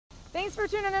Thanks for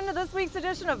tuning in to this week's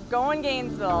edition of Going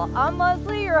Gainesville. I'm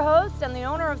Leslie, your host and the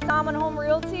owner of Salmon Home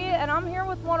Realty, and I'm here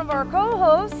with one of our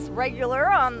co-hosts, regular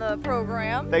on the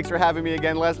program. Thanks for having me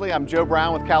again, Leslie. I'm Joe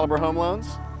Brown with Caliber Home Loans.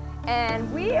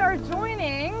 And we are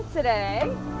joining today.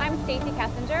 I'm Stacey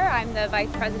Kessinger. I'm the Vice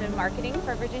President of Marketing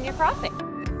for Virginia Crossing.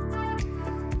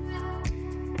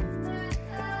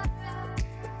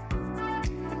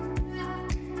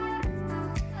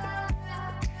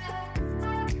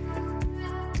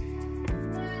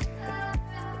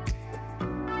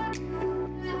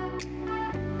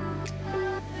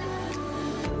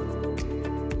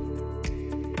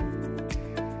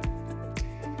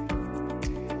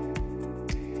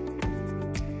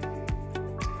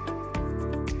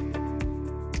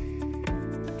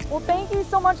 Well, thank you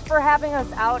so much for having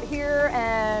us out here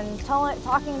and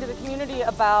talking to the community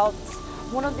about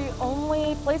one of the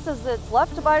only places that's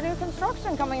left to buy new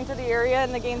construction coming to the area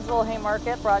in the Gainesville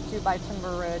Haymarket, brought to you by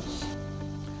Timber Ridge.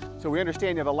 So we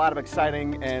understand you have a lot of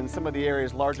exciting and some of the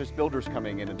area's largest builders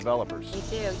coming in and developers. We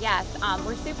do, yes.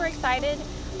 We're super excited.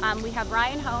 We have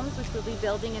Ryan Homes, which will be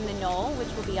building in the Knoll,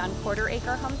 which will be on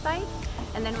quarter-acre home sites.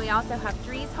 And then we also have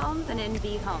Drees Homes and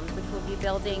NV Homes, which will be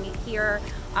building here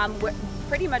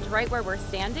pretty much right where we're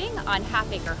standing on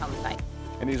half-acre home sites.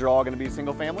 And these are all going to be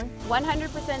single family?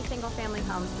 100% single family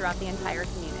homes throughout the entire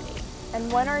community.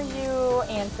 And when are you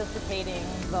anticipating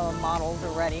the models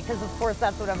are ready? Because of course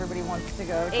that's what everybody wants to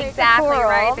go take Exactly, a tour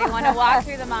right? of. They want to walk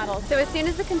through the models. So as soon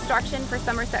as the construction for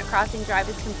Summerset Crossing Drive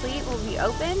is complete, we'll be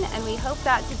open, and we hope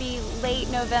that to be late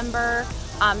November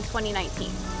 2019.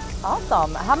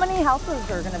 Awesome. How many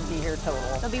houses are going to be here total?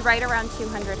 It'll be right around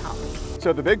 200 homes.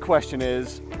 So the big question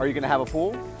is, are you going to have a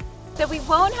pool? So we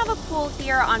won't have a pool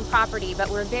here on property, but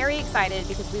we're very excited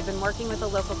because we've been working with a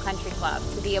local country club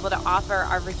to be able to offer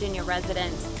our Virginia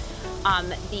residents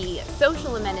the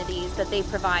social amenities that they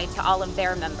provide to all of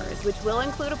their members, which will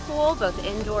include a pool, both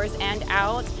indoors and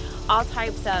out, all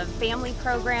types of family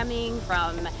programming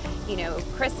from,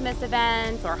 Christmas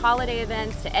events or holiday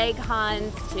events to egg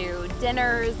hunts to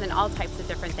dinners and all types of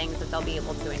different things that they'll be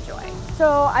able to enjoy.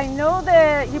 So I know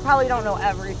that you probably don't know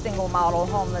every single model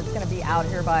home that's going to be out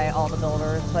here by all the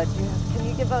builders, but can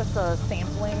you give us a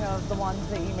sampling of the ones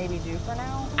that you maybe do for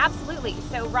now? Absolutely.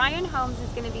 So Ryan Homes is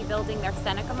going to be building their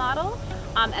Seneca model,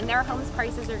 and their homes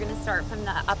prices are going to start from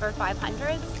the upper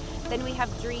 500s. Then we have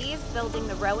Drees building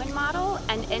the Rowan model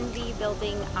and NV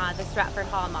building the Stratford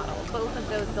Hall model. Both of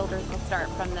those builders will start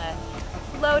from the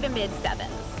low to mid 7s.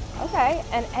 Okay,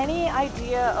 and any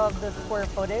idea of the square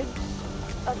footage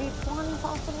of each one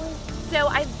possibly? So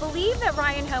I believe that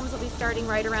Ryan Homes will be starting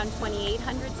right around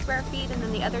 2,800 square feet, and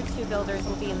then the other two builders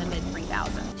will be in the mid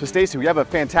 3,000. So Stacey, we have a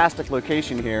fantastic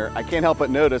location here. I can't help but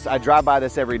notice, I drive by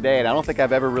this every day and I don't think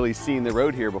I've ever really seen the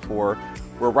road here before.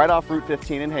 We're right off Route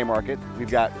 15 in Haymarket.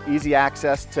 We've got easy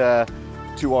access to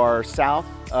our south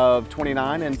of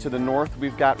 29, and to the north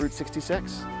we've got Route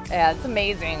 66. Yeah, it's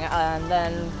amazing. And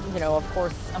then, of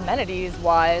course, amenities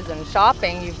wise and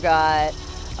shopping, you've got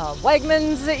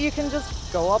Wegmans that you can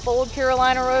just go up Old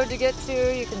Carolina Road to get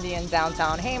to. You can be in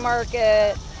downtown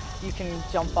Haymarket. You can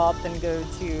jump up and go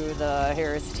to the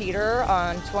Harris Teeter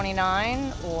on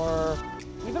 29, or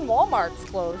even Walmart's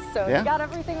close. So yeah, you got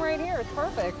everything right here. It's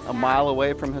perfect. A mile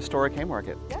away from historic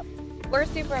Haymarket. Yep. We're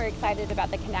super excited about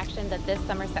the connection that this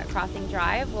Summerset Crossing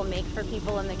Drive will make for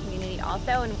people in the community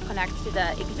also, and connect to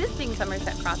the existing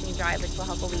Summerset Crossing Drive, which will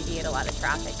help alleviate a lot of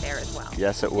traffic there as well.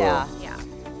 Yes, it will. Yeah.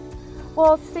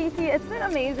 Well, Stacey, it's been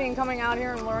amazing coming out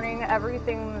here and learning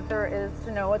everything that there is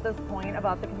to know at this point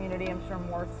about the community. I'm sure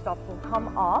more stuff will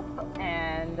come up,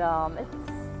 and I'm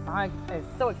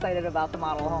so excited about the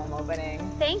model home opening.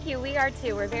 Thank you. We are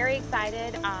too. We're very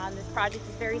excited. This project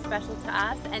is very special to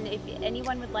us, and if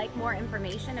anyone would like more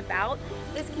information about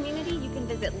this community, you can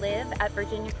visit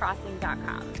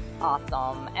live@virginiacrossing.com.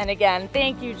 Awesome. And again,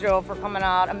 thank you, Joe, for coming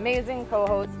out. Amazing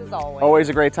co-host as always. Always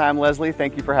a great time, Leslie.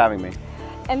 Thank you for having me.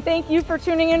 And thank you for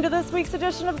tuning into this week's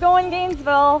edition of Going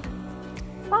Gainesville.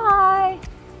 Bye.